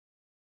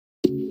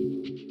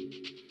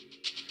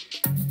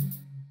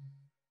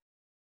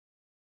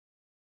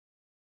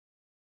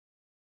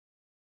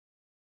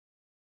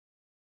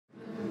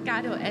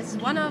Gado, as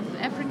one of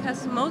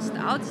Africa's most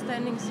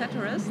outstanding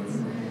satirists,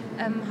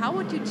 how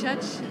would you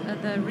judge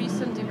the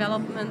recent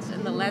developments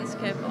in the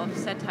landscape of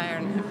satire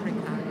in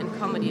Africa and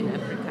comedy in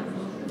Africa?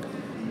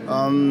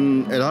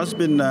 It has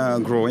been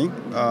growing.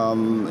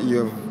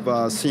 You've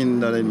seen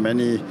that in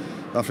many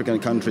African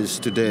countries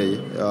today,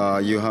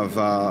 you have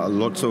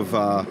lots of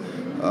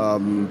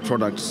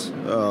products,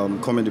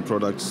 comedy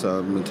products,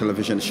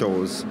 television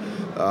shows,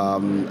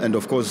 and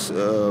of course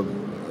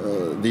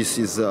this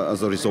is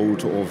as a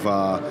result of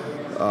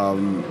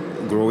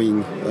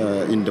growing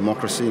in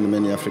democracy in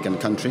many African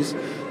countries,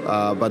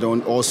 but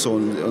also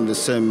on the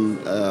same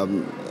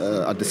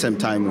at the same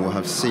time we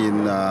have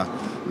seen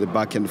the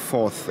back and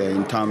forth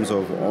in terms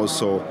of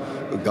also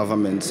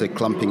governments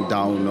clamping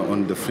down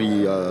on the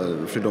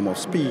freedom of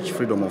speech,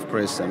 freedom of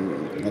press,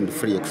 and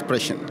free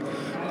expression.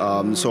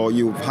 So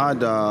you've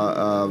had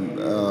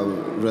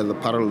rather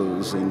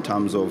parallels in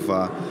terms of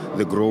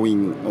the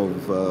growing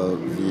of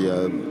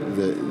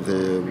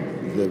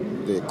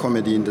the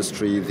comedy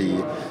industry,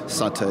 the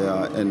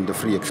satire, and the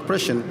free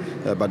expression,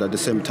 but at the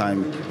same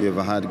time you've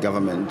had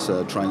government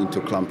trying to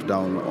clamp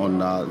down on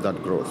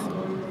that growth.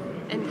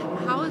 And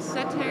how is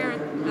satire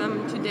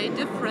today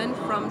different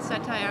from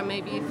satire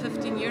maybe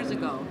 15 years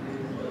ago?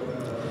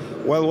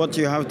 Well, what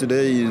you have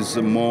today is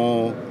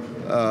more,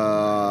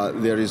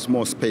 there is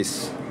more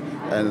space,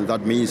 and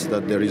that means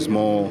that there is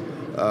more,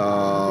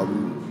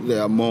 there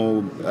are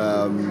more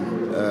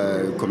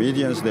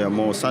comedians, there are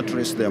more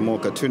satirists, there are more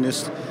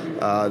cartoonists,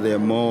 there are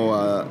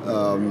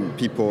more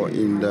people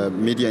in the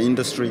media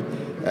industry,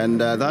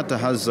 and that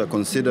has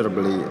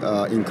considerably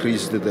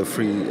increased the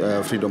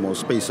freedom of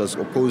space as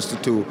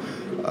opposed to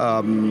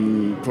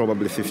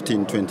probably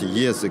 15, 20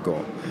 years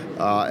ago.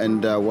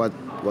 And what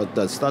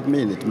does that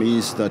mean? It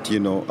means that, you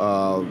know,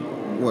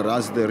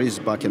 whereas there is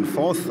back and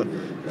forth,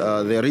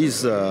 there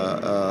is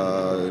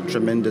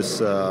tremendous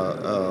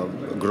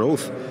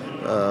growth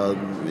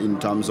in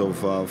terms of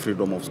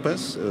freedom of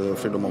space,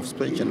 freedom of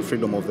speech, and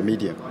freedom of the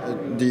media.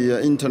 The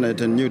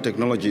internet and new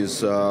technologies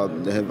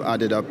have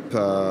added up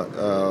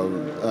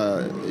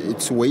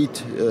its weight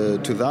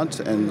to that,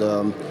 and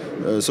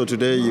so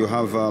today you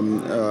have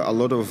a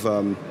lot of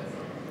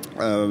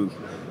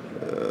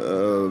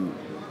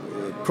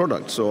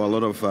products, or a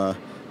lot of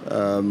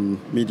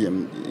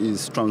medium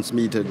is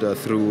transmitted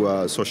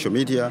through social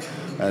media,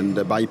 and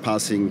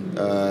bypassing,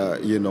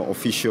 you know,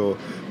 official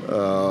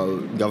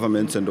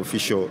governments and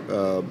official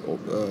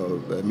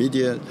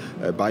media,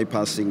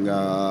 bypassing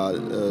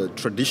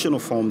traditional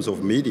forms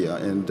of media,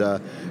 and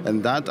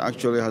that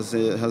actually has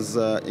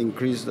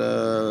increased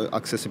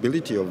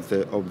accessibility of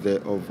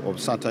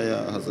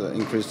satire, has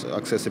increased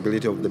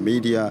accessibility of the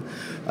media,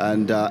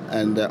 and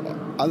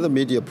other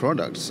media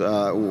products,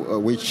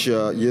 which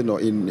you know,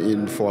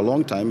 in for a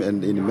long time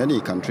and in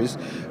many countries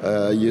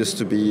used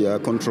to be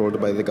controlled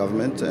by the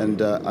government and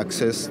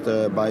accessed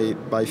by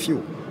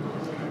few.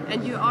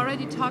 And you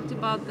already talked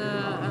about the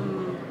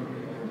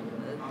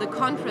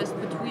contrast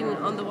between,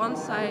 on the one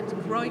side,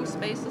 growing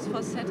spaces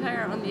for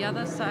satire, on the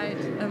other side,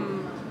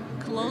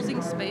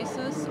 closing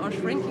spaces or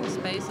shrinking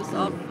spaces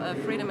of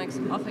freedom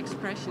of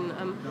expression.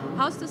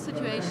 How's the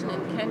situation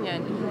in Kenya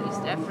and in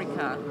East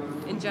Africa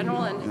in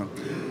general? And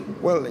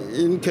well,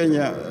 in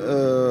Kenya,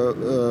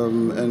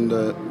 and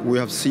we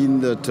have seen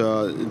that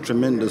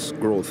tremendous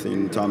growth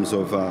in terms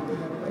of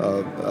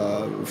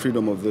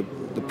freedom of the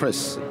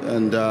press,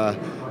 and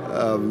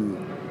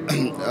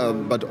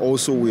but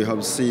also we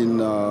have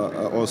seen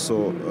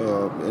also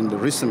in the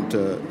recent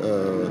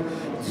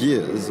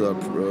years,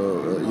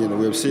 you know,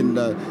 we have seen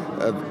the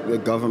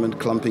government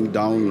clamping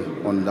down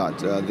on that,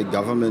 the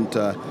government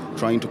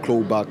trying to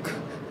claw back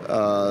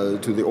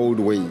to the old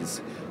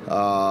ways,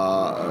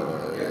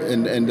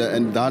 and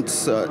that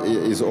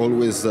is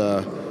always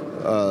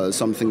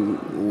something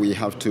we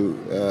have to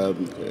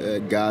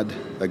guard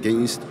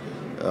against.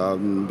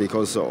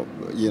 Because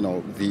you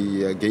know,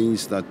 the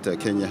gains that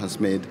Kenya has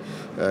made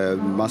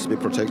must be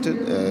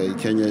protected.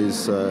 Kenya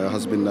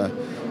has been a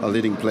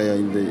leading player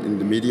in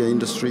the media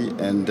industry,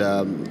 and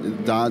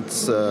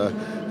that's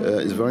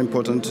is very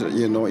important,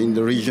 you know, in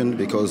the region,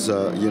 because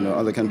you know,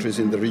 other countries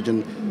in the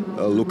region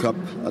look up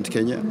at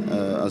Kenya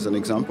as an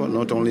example,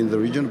 not only in the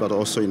region but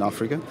also in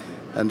Africa.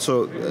 And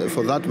so,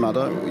 for that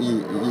matter,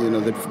 you know,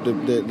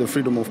 the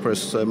freedom of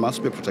press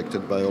must be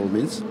protected by all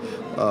means.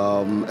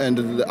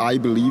 And I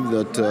believe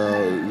that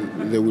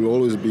there will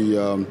always be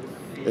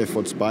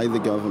efforts by the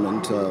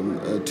government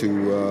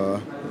to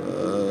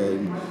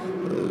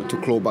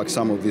claw back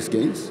some of these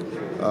gains.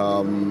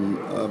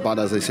 But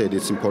as I said,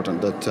 it's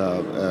important that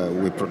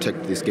we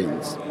protect these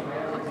gains.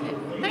 Okay,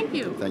 thank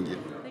you. Thank you.